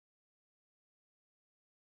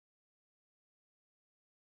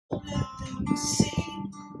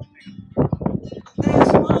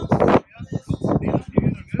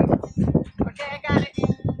Okay, I got it.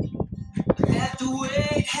 That the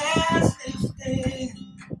weight has lifted.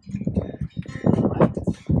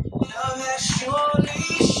 Love has surely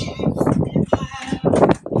shifted.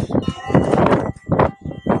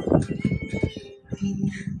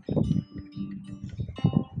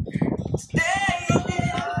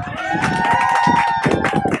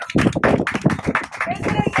 Is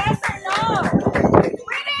it a yes or no?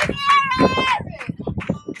 We didn't hear it!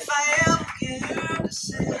 If I ever get her to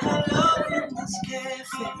say hello in this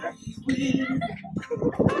cafe, will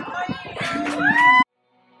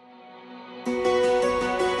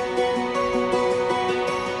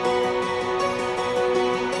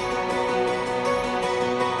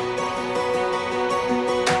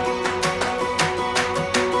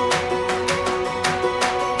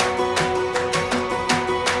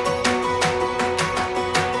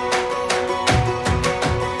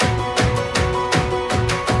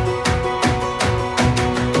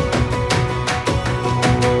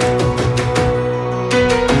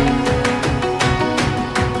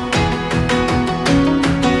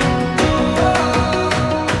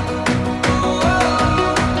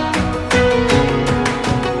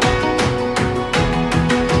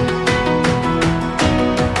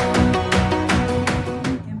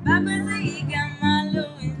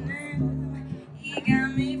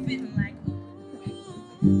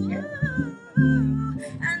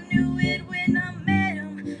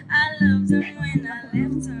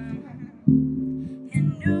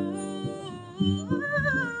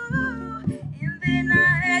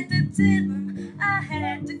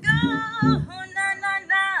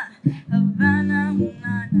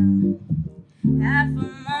half of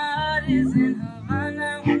my heart is in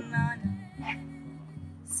Havana.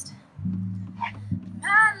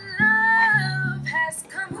 My love has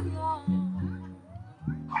come along.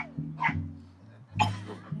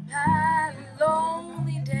 My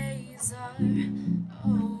lonely days are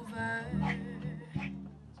over,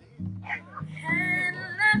 and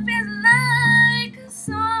life is like a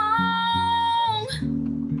song.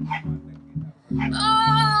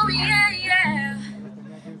 Oh yeah, yeah.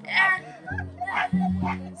 At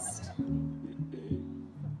last,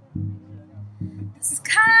 the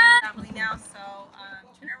sky. Family now, so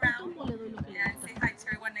turn around and say hi to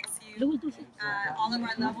everyone next to you. All of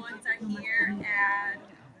our loved ones are here,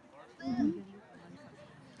 and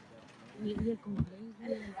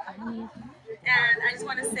I just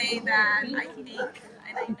want to say that I think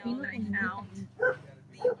and I know that I found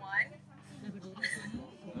the one.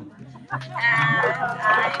 And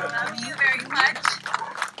I love you very much.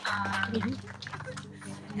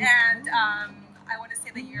 I want to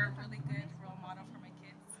say that you're a really good role model for my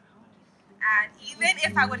kids. And even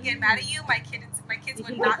if I would get mad at you, my kids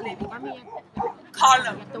would not let me call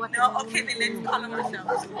them. No, okay, then let's call them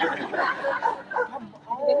ourselves.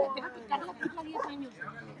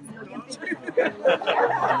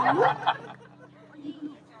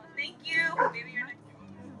 Thank you. Maybe you're next.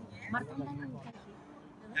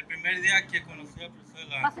 El primer día que conocí a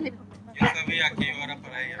Priscilla, yo sabía que yo era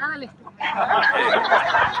para ella.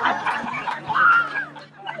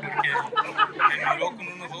 Porque me miró con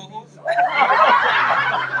unos ojos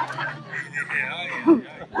y dije, ay, ay,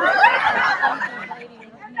 ay.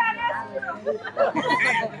 Sí,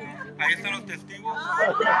 ahí están los testigos.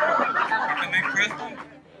 Y también Preston.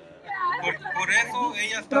 Por eso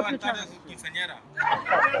ella estaba tarde a su quinceañera.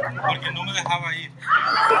 Porque no me dejaba ir.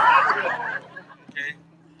 Okay.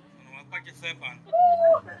 Para que sepan,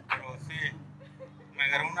 pero sí, me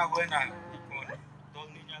agarró una buena y con dos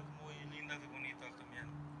niñas muy lindas y bonitas también.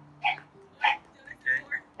 Okay.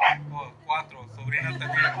 Oh, 4 sobrinas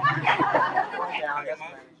también. ¿Alguien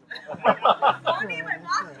más?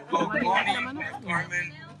 Oh, Connie, Carmen,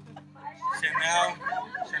 Chanel,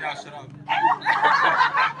 shut up.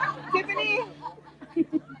 Tiffany.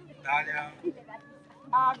 Dalia.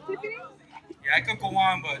 Tiffany. Yeah, I could go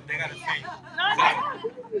on, but they gotta sing. So,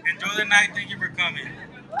 enjoy the night. Thank you for coming.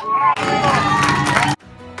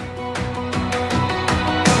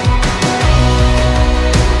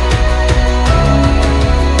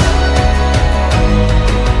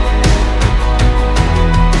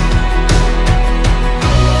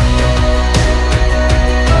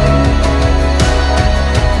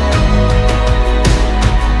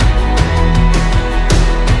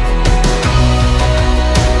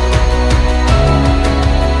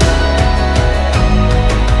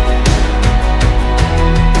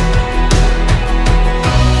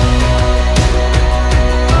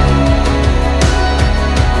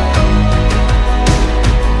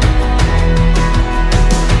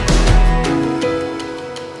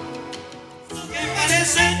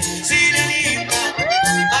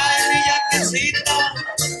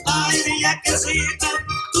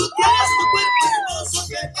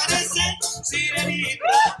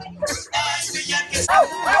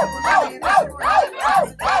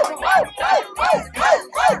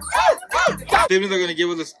 Siblings are gonna give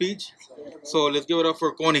us a speech, so let's give it up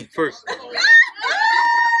for Connie first.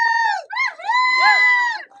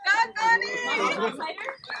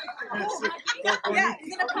 Yeah,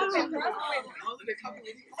 he's gonna punch him.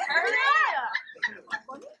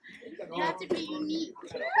 You have to be unique.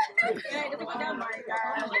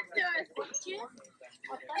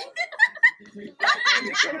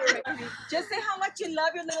 Just say how much you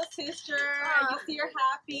love your little sister. You see you're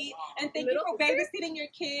happy, and thank you for babysitting your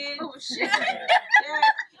kids. Oh shit! Yeah.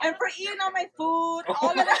 And for eating all my food. All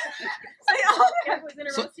of that. Say all of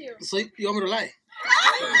that. So you want me to lie?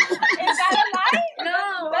 Is that a lie?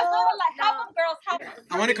 No. That's not a lie. Half of girls have.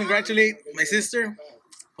 I want to congratulate my sister,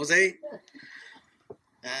 Jose,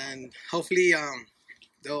 and hopefully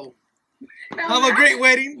they'll have a great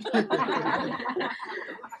wedding.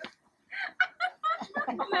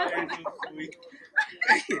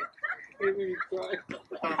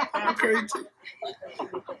 I'm crying too.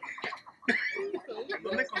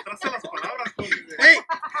 Hey,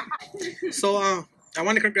 so I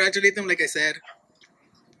want to congratulate them, like I said.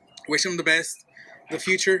 Wish them the best, the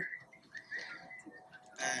future,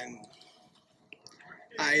 and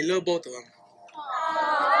I love both of them.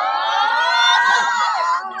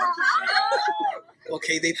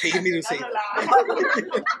 Okay, they paid me to say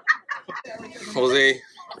that. Jose,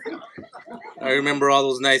 I remember all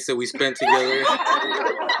those nights that we spent together,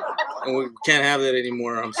 and we can't have that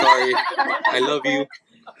anymore. I'm sorry. I love you.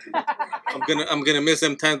 I'm gonna miss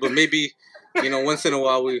them times, but maybe, you know, once in a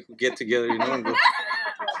while we get together, you know. And go.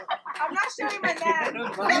 I'm not showing my dad.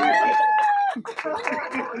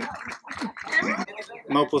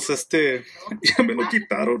 No, pues ya me lo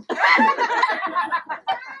quitaron.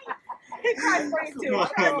 He cries for you too.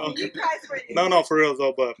 He cries for you. No, for real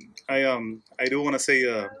though. But I do want to say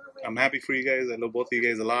I'm happy for you guys. I love both of you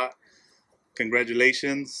guys a lot.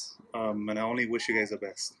 Congratulations, and I only wish you guys the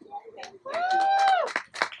best.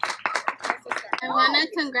 I want to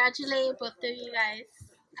congratulate both of you guys.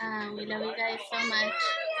 We love you guys so much.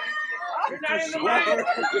 Let's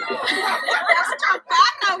talk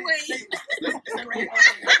back that way.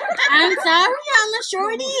 I'm sorry, I'm a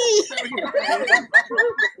shorty.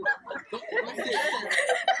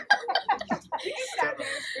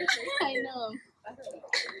 I know.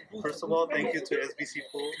 First of all, thank you to SBC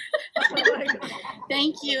Pool.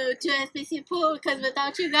 Thank you to SBC Pool, because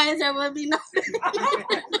without you guys, there would be nothing.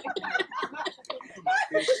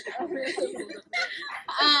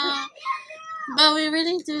 But we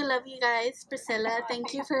really do love you guys, Priscilla.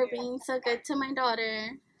 Thank you for being so good to my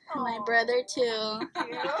daughter. My brother too.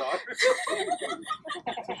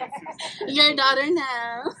 Your daughter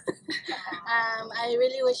now. I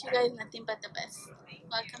really wish you guys nothing but the best.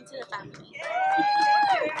 Welcome to the family.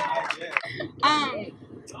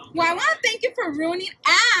 Well, I want to thank you for ruining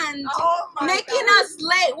and making us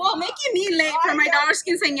late. Well, making me late for my daughter's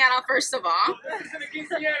quinceañera, first of all.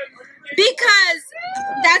 Because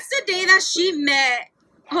that's the day that she met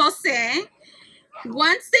Jose.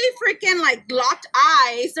 Once they freaking like locked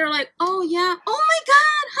eyes, they're like, oh yeah, oh my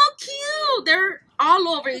god, how cute. They're all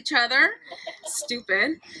over each other.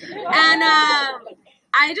 Stupid. And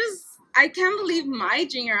I can't believe my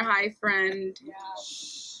junior high friend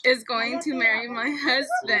is going to marry my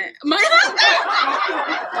husband. My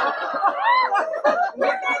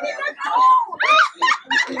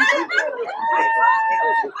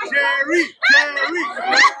Jerry.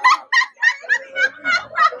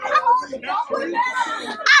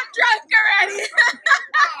 I'm drunk already.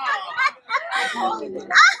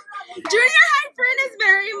 Junior high friend is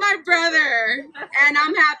marrying my brother, and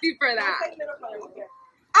I'm happy for that.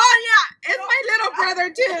 Oh yeah, it's my little brother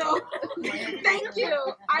too. Thank you.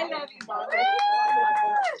 I love you, Mom.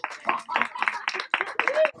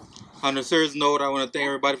 On a serious note, I want to thank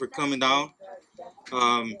everybody for coming down.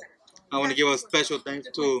 I want to give a special thanks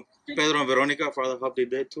to Pedro and Veronica for all the help they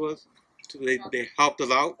did to us. They helped us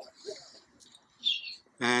out.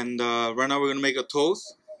 And right now we're going to make a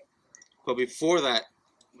toast. But before that,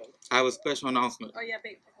 I have a special announcement. Oh yeah,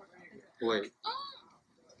 babe. Wait.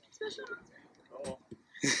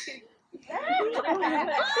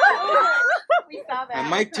 We saw that. I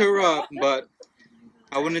might tear up, but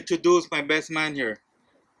I want to introduce my best man here.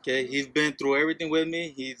 Okay, he's been through everything with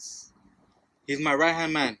me. He's my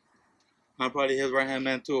right-hand man. I'm probably his right-hand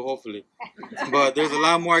man too, hopefully. But there's a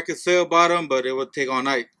lot more I could say about him, but it would take all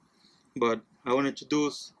night. But I want to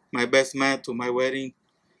introduce my best man to my wedding,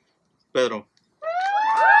 Pedro.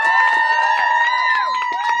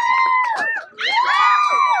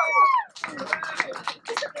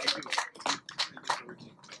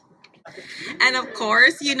 And of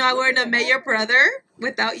course, you know I wouldn't have met your brother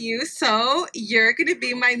without you, so you're gonna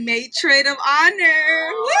be my matron of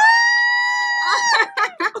honor. Woo!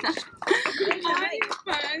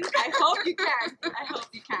 I hope you can. I hope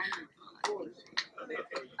you can.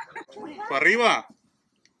 Pa' arriba,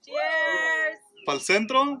 Cheers. para el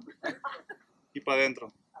centro y para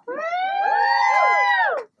adentro.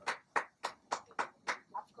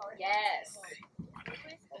 Yes.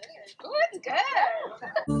 Ooh, it's good.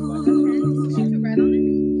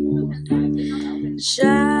 Shall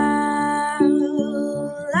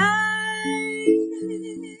I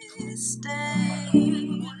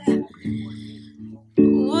stay?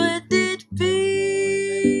 Would it be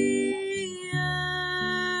a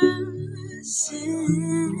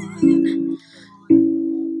sin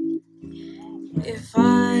if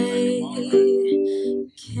I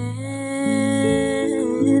can't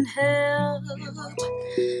help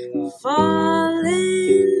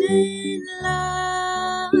falling in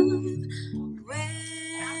love with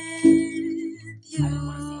you?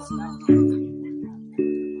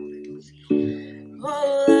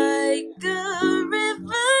 Oh, like a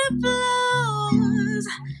river flows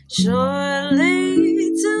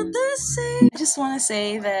surely to the sea. I just want to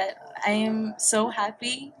say that I am so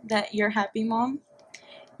happy that you're happy, Mom.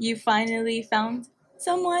 You finally found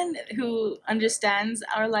someone who understands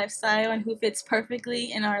our lifestyle and who fits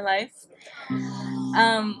perfectly in our life.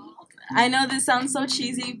 I know this sounds so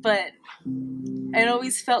cheesy, but it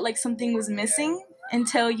always felt like something was missing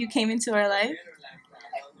until you came into our life.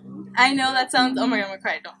 I know that sounds, oh my god, I'm gonna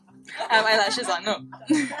cry, don't. I have eyelashes on, no.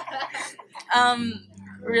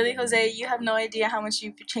 Really, Jose, you have no idea how much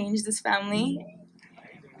you've changed this family.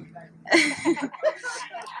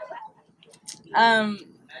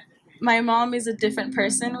 My mom is a different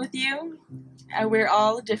person with you. We're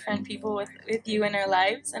all different people with you in our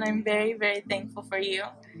lives, and I'm very, very thankful for you.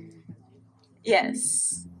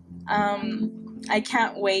 Yes. I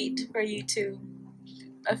can't wait for you to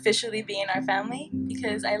officially be in our family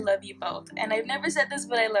because I love you both. And I've never said this,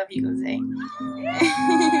 but I love you, Jose.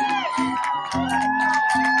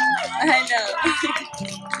 I know.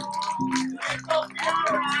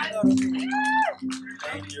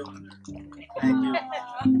 Thank you. Thank you.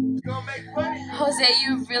 Jose,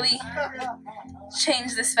 you've really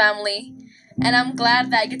changed this family. And I'm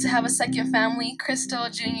glad that I get to have a second family, Crystal,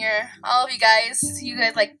 Junior, all of you guys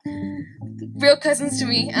like real cousins to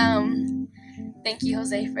me. Thank you,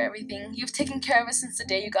 Jose, for everything. You've taken care of us since the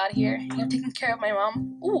day you got here. You've taken care of my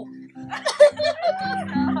mom. Ooh.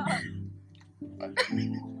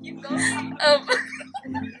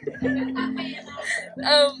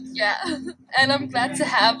 Yeah. And I'm glad to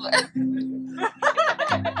have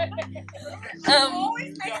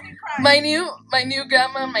my new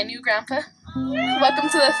grandma and my new grandpa. Welcome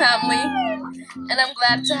to the family. And I'm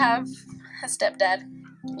glad to have a stepdad.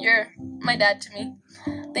 You're my dad to me.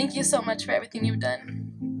 Thank you so much for everything you've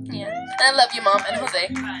done. Yeah. And I love you, Mom and Jose.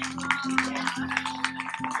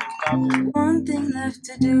 One thing left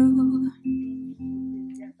to do.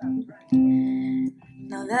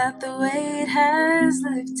 Now that the weight has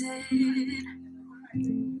lifted,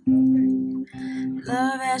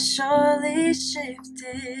 love has surely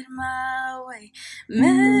shifted my way.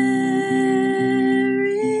 Marry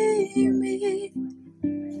me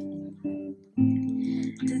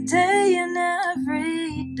today and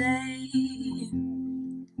every day.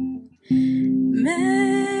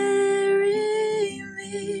 Marry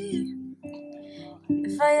me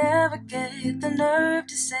if I ever get the nerve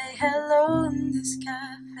to say hello in this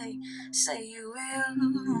cafe. Say you will.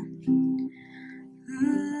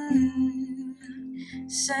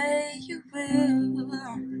 Say you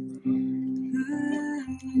will.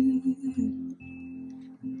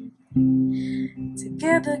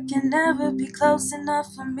 Together can never be close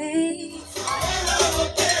enough for me.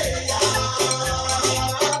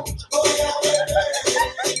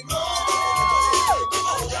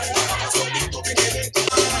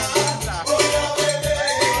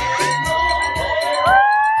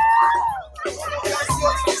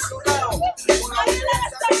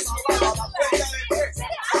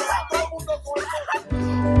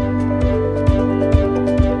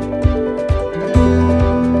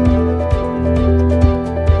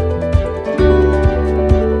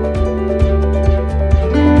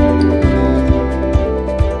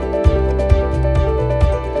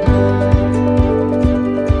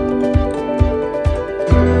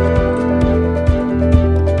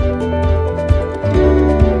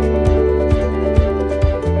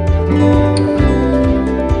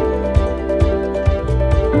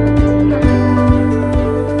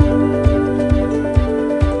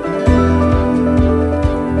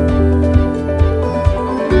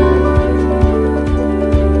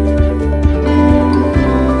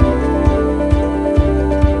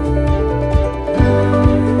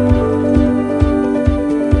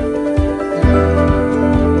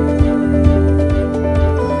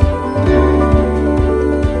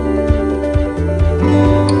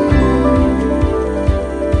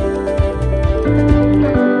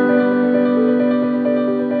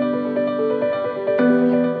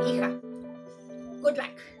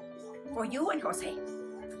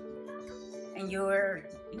 in your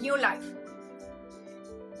new life.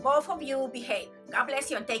 Both of you behave. God bless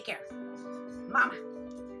you and take care. Mama.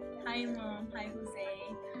 Hi, Mom. Hi, Jose.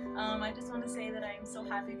 I just want to say that I'm so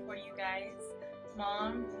happy for you guys.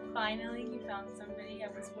 Mom, finally you found somebody. I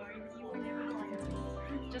was worried that you were never going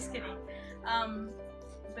to. Just kidding.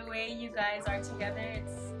 The way you guys are together,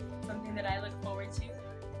 it's something that I look forward to.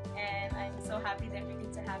 And I'm so happy that we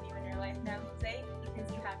get to have you in our life now, Jose, because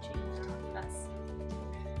you have changed us.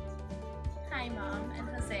 Hi, Mom and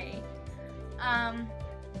Jose.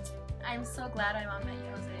 I'm so glad my mom met you,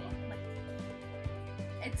 Jose.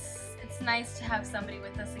 It's nice to have somebody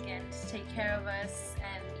with us again to take care of us,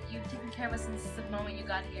 and you've taken care of us since the moment you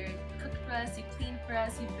got here. You cooked for us, you cleaned for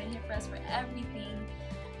us, you've been here for us for everything.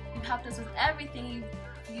 You've helped us with everything.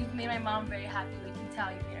 You've made my mom very happy. We can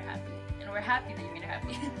tell you made her happy, and we're happy that you made her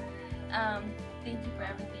happy. Thank you for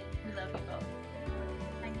everything. We love you both.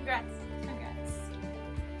 And congrats. Congrats.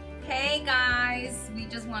 Hey guys, we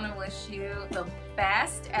just want to wish you the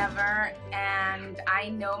best ever, and I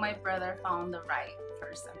know my brother found the right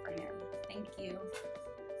person for him. Thank you.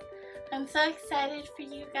 I'm so excited for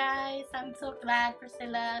you guys. I'm so glad,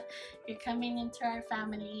 Priscilla, you're coming into our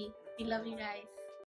family. We love you guys.